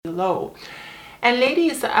below. And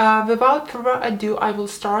ladies, without further ado, I will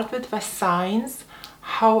start with the signs.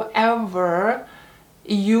 However,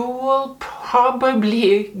 you will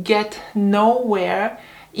probably get nowhere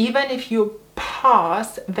even if you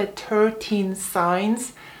pass the 13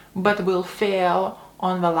 signs, but will fail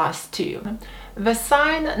on the last two. The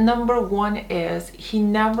sign number one is he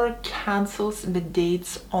never cancels the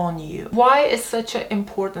dates on you. Why is such an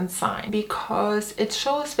important sign? Because it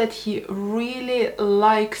shows that he really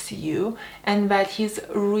likes you and that he's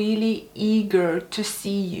really eager to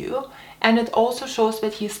see you. And it also shows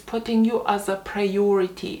that he's putting you as a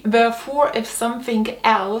priority. Therefore, if something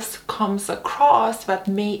else comes across that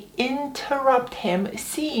may interrupt him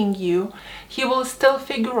seeing you, he will still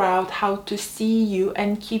figure out how to see you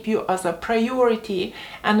and keep you as a priority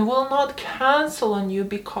and will not cancel on you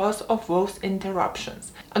because of those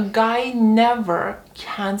interruptions. A guy never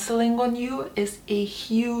canceling on you is a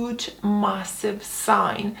huge, massive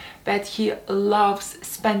sign that he loves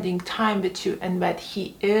spending time with you and that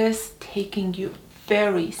he is taking you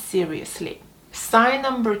very seriously. Sign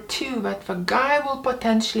number two that the guy will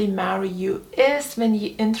potentially marry you is when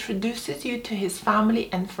he introduces you to his family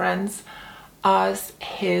and friends as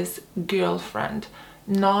his girlfriend.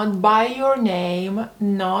 Not by your name,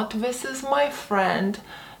 not this is my friend,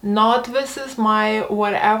 not this is my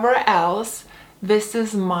whatever else, this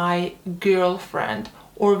is my girlfriend,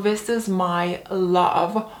 or this is my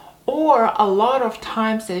love. Or a lot of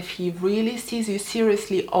times, if he really sees you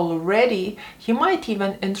seriously already, he might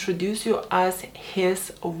even introduce you as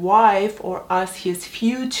his wife or as his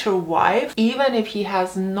future wife, even if he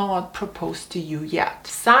has not proposed to you yet.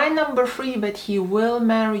 Sign number three that he will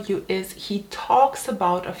marry you is he talks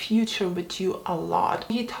about a future with you a lot.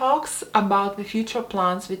 He talks about the future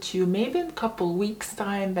plans with you maybe in a couple weeks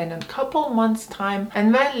time, then in a couple months time,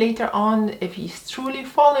 and then later on, if he's truly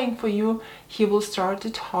falling for you, he will start to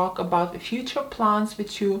talk about the future plans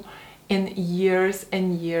with you in years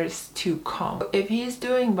and years to come. If he's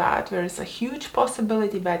doing that, there is a huge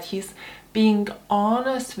possibility that he's being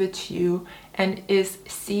honest with you and is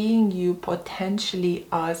seeing you potentially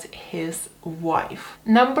as his wife.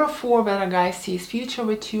 Number four, when a guy sees future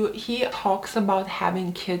with you, he talks about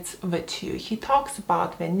having kids with you. He talks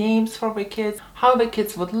about the names for the kids, how the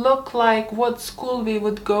kids would look like, what school we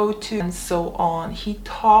would go to, and so on. He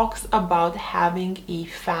talks about having a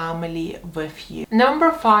family with you.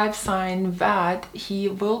 Number five sign that he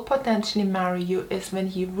will potentially marry you is when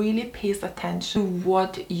he really pays attention to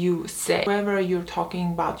what you say. Whether you're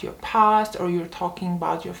talking about your past, or you're talking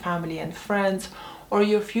about your family and friends, or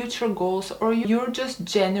your future goals, or you're just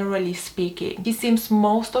generally speaking. He seems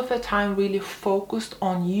most of the time really focused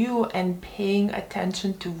on you and paying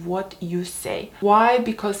attention to what you say. Why?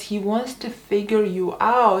 Because he wants to figure you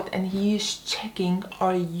out and he is checking,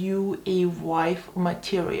 are you a wife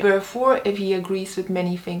material? Therefore, if he agrees with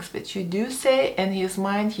many things that you do say, in his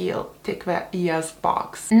mind he'll tick the yes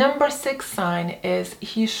box. Number six sign is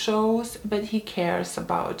he shows that he cares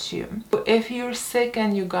about you. If you're sick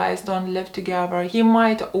and you guys don't live together, he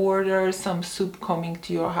might order some soup coming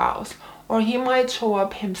to your house, or he might show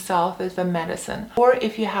up himself with the medicine. Or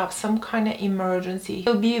if you have some kind of emergency,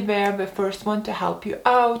 he'll be there, the first one to help you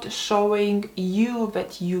out, showing you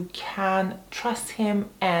that you can trust him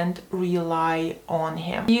and rely on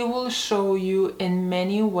him. He will show you in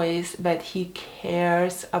many ways that he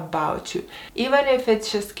cares about you. Even if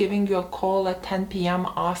it's just giving you a call at 10 p.m.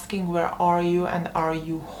 asking where are you and are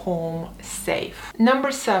you home safe.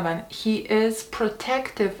 Number seven, he is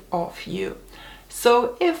protective of you.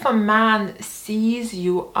 So if a man sees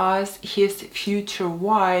you as his future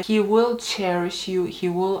wife, he will cherish you, he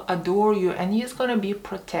will adore you, and he's going to be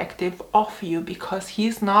protective of you because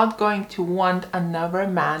he's not going to want another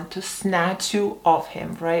man to snatch you off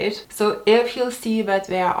him, right? So if he'll see that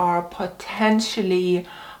there are potentially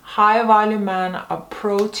high value man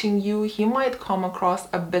approaching you, he might come across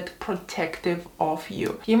a bit protective of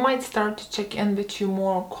you. He might start to check in with you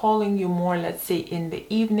more, calling you more, let's say in the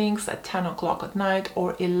evenings at 10 o'clock at night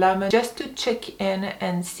or 11, just to check in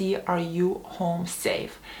and see, are you home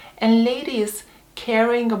safe? And ladies,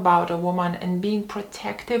 caring about a woman and being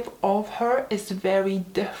protective of her is very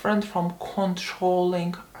different from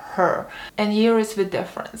controlling her. And here is the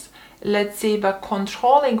difference. Let's say the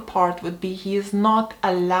controlling part would be he is not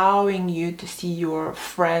allowing you to see your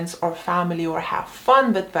friends or family or have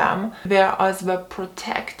fun with them, whereas the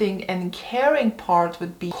protecting and caring part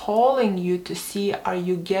would be calling you to see, are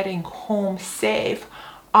you getting home safe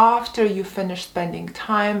after you finish spending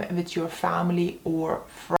time with your family or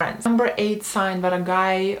friends. Number 8 sign that a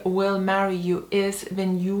guy will marry you is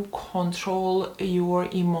when you control your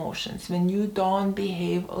emotions, when you don't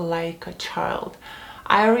behave like a child.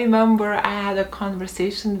 I remember I had a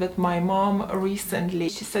conversation with my mom recently.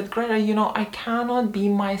 She said, Greta, you know, I cannot be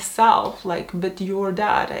myself like with your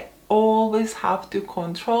dad. I always have to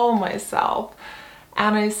control myself.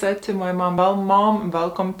 And I said to my mom, well, mom,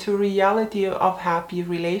 welcome to reality of happy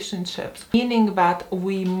relationships. Meaning that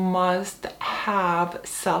we must have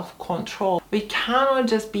self-control. We cannot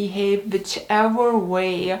just behave whichever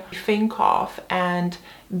way we think of and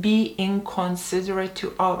be inconsiderate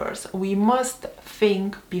to others. We must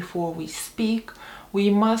think before we speak. We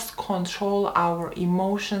must control our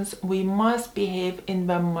emotions. We must behave in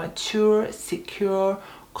the mature, secure,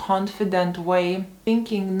 confident way,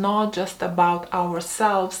 thinking not just about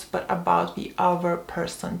ourselves but about the other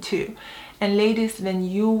person too. And ladies, when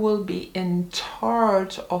you will be in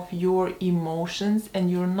charge of your emotions and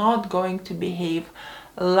you're not going to behave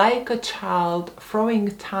like a child,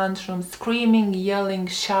 throwing tantrums, screaming, yelling,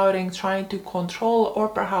 shouting, trying to control, or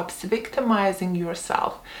perhaps victimizing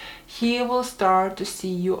yourself, he will start to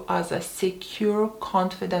see you as a secure,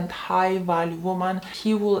 confident, high-value woman.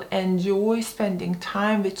 He will enjoy spending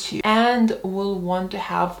time with you and will want to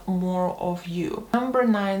have more of you. Number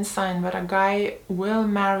 9 sign that a guy will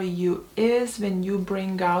marry you is when you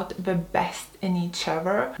bring out the best in each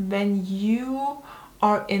other, when you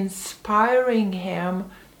are inspiring him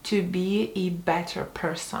to be a better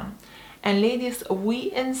person. And ladies,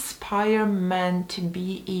 we inspire men to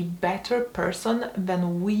be a better person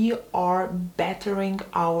when we are bettering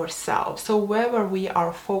ourselves. So whether we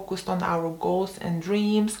are focused on our goals and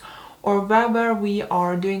dreams, or whether we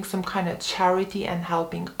are doing some kind of charity and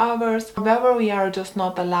helping others, or whether we are just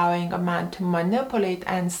not allowing a man to manipulate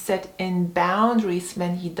and set in boundaries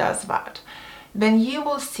when he does that, then he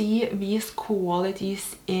will see these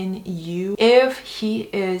qualities in you. If he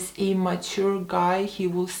is a mature guy, he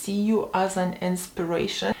will see you as an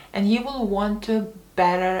inspiration and he will want to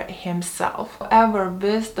better himself. However,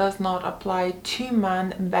 this does not apply to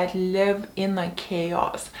men that live in a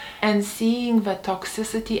chaos, and seeing the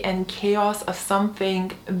toxicity and chaos as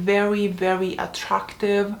something very, very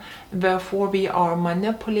attractive. Therefore, we are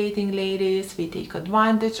manipulating ladies, we take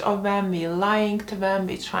advantage of them, we lying to them,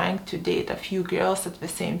 we trying to date a few girls at the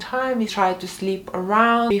same time, we try to sleep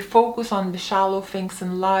around, we focus on the shallow things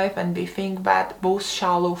in life and we think that those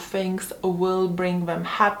shallow things will bring them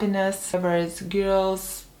happiness, whether it's girls,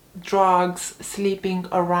 drugs, sleeping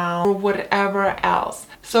around, or whatever else.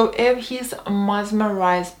 So if he's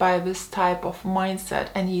mesmerized by this type of mindset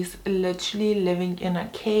and he's literally living in a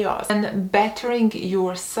chaos, and bettering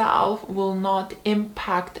yourself will not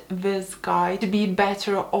impact this guy to be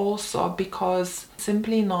better also, because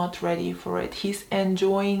simply not ready for it. He's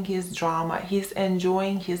enjoying his drama, he's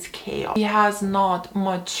enjoying his chaos. He has not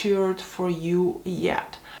matured for you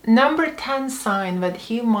yet. Number 10 sign that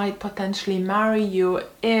he might potentially marry you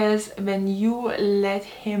is when you let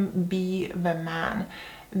him be the man,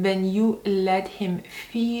 when you let him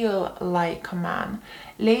feel like a man.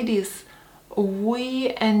 Ladies,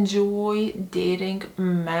 we enjoy dating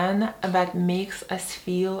men that makes us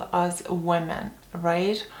feel as women,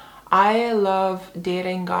 right? I love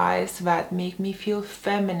dating guys that make me feel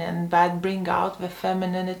feminine, that bring out the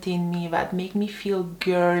femininity in me, that make me feel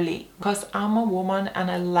girly, because I'm a woman and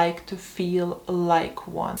I like to feel like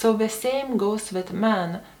one. So the same goes with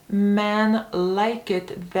men. Men like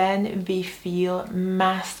it when we feel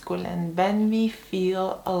masculine, when we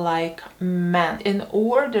feel like men. In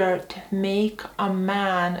order to make a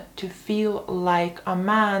man to feel like a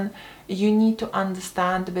man, you need to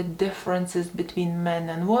understand the differences between men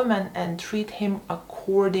and women and treat him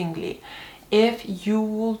accordingly. If you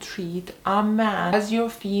will treat a man as your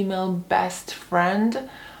female best friend,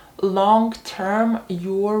 long term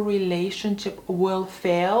your relationship will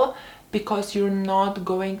fail, because you're not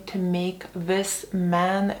going to make this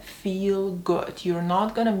man feel good. You're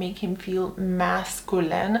not gonna make him feel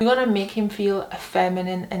masculine. You're gonna make him feel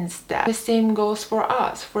feminine instead. The same goes for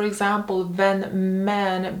us. For example, when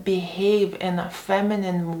men behave in a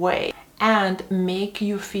feminine way and make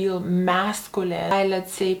you feel masculine by,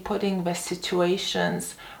 let's say, putting the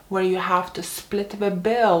situations where you have to split the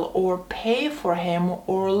bill or pay for him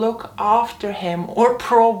or look after him or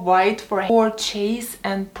provide for him or chase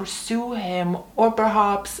and pursue him or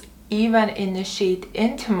perhaps even initiate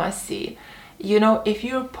intimacy. You know, if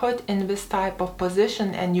you're put in this type of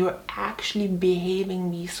position and you're actually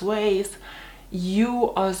behaving these ways,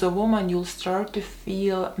 you as a woman, you'll start to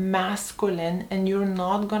feel masculine and you're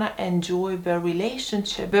not gonna enjoy the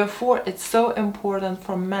relationship. Therefore, it's so important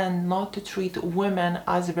for men not to treat women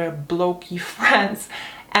as their blokey friends,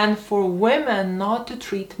 and for women not to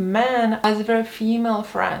treat men as their female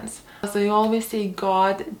friends. As I always say,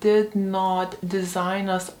 God did not design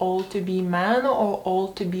us all to be men or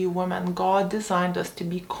all to be women. God designed us to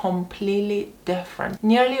be completely different,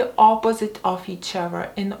 nearly opposite of each other,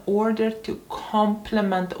 in order to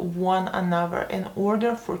complement one another, in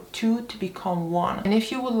order for two to become one. And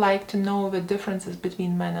if you would like to know the differences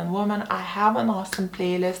between men and women, I have an awesome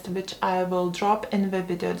playlist which I will drop in the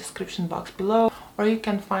video description box below, or you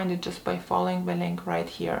can find it just by following the link right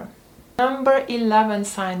here. Number 11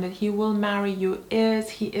 sign that he will marry you is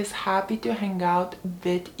he is happy to hang out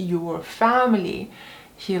with your family.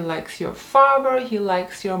 He likes your father, he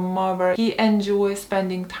likes your mother, he enjoys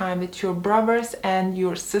spending time with your brothers and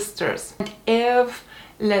your sisters. And if,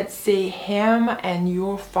 let's say, him and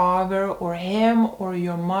your father or him or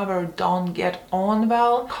your mother don't get on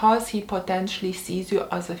well, because he potentially sees you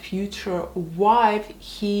as a future wife,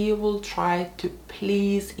 he will try to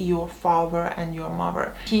please your father and your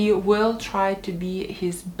mother. He will try to be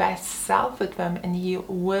his best self with them, and he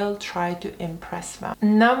will try to impress them.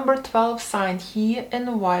 Number 12 sign, he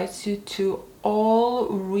invites you to all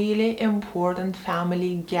really important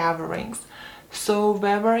family gatherings. So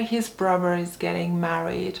whether his brother is getting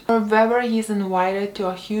married or whether he's invited to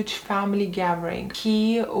a huge family gathering,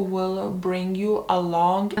 he will bring you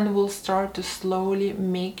along and will start to slowly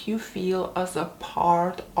make you feel as a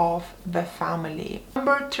part of the family.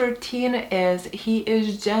 Number 13 is he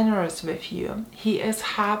is generous with you. He is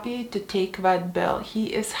happy to take that bill.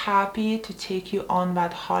 He is happy to take you on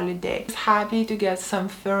that holiday. He's happy to get some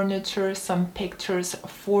furniture, some pictures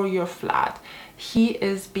for your flat. He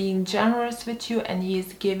is being generous with you and he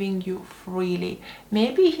is giving you freely.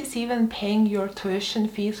 Maybe he's even paying your tuition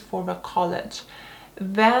fees for the college.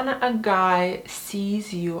 When a guy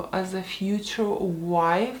sees you as a future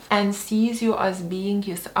wife and sees you as being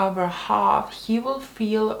his other half, he will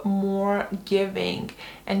feel more giving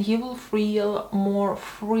and he will feel more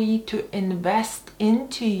free to invest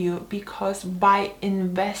into you, because by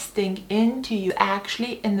investing into you,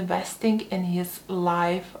 actually investing in his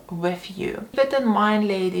life with you. Keep it in mind,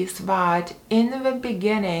 ladies, that in the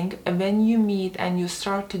beginning, when you meet and you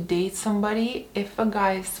start to date somebody, if a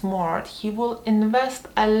guy is smart, he will invest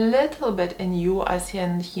a little bit in you, as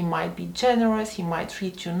in he might be generous, he might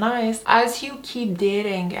treat you nice. As you keep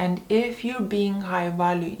dating, and if you're being high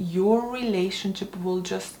value, your relationship will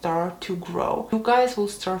just start to grow. You guys will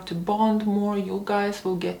start to bond more, you guys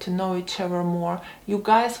will get to know each other more, you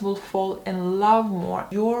guys will fall in love more.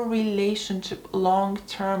 Your relationship long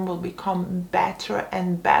term will become better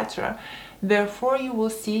and better. Therefore, you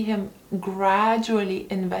will see him gradually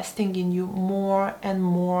investing in you more and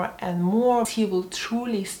more and more. He will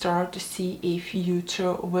truly start to see a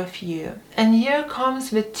future with you. And here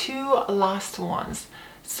comes the two last ones.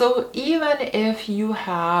 So even if you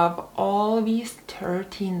have all these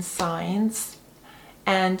 13 signs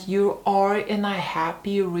and you are in a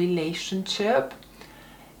happy relationship,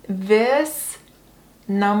 this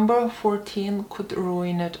number 14 could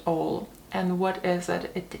ruin it all. And what is it?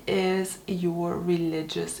 It is your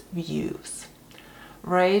religious views,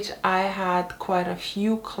 right? I had quite a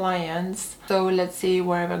few clients. So let's say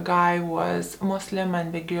where the guy was Muslim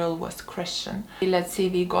and the girl was Christian. Let's say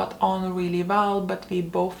we got on really well, but we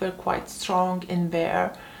both were quite strong in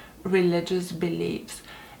their religious beliefs.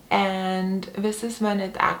 And this is when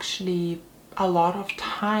it actually, a lot of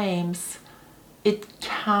times, it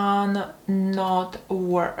can not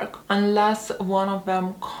work unless one of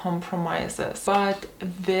them compromises. But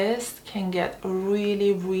this can get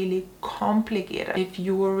really, really complicated if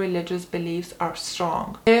your religious beliefs are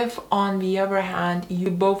strong. If on the other hand you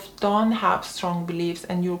both don't have strong beliefs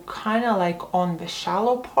and you're kind of like on the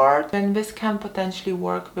shallow part, then this can potentially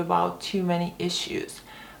work without too many issues.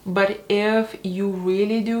 But if you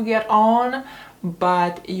really do get on,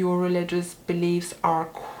 but your religious beliefs are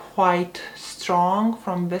quite strong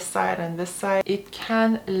from this side and this side, it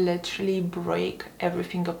can literally break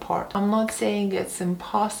everything apart. I'm not saying it's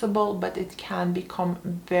impossible, but it can become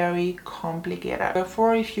very complicated.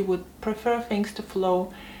 Therefore, if you would prefer things to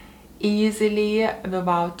flow easily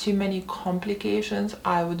without too many complications,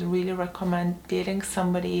 I would really recommend dating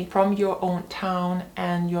somebody from your own town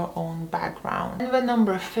and your own background. And the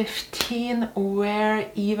number 15,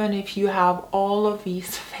 where even if you have all of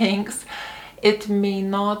these things, it may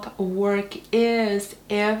not work, is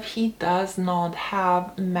if he does not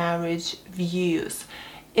have marriage views.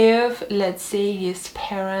 If, let's say, his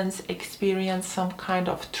parents experienced some kind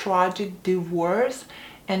of tragic divorce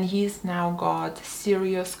and he's now got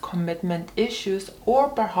serious commitment issues, or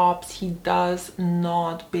perhaps he does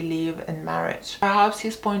not believe in marriage. Perhaps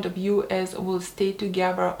his point of view is we'll stay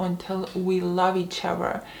together until we love each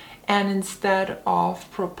other. And instead of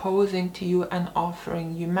proposing to you and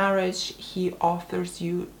offering you marriage, he offers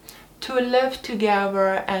you to live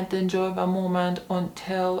together and enjoy the moment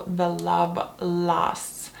until the love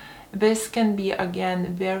lasts. This can be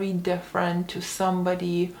again very different to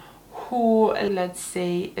somebody who, let's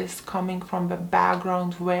say, is coming from the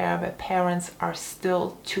background where the parents are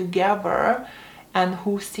still together and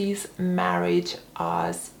who sees marriage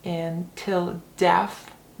as until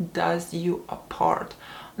death does you apart.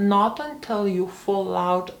 Not until you fall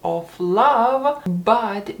out of love,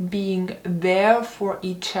 but being there for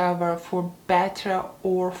each other for better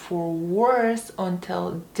or for worse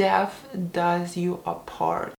until death does you apart.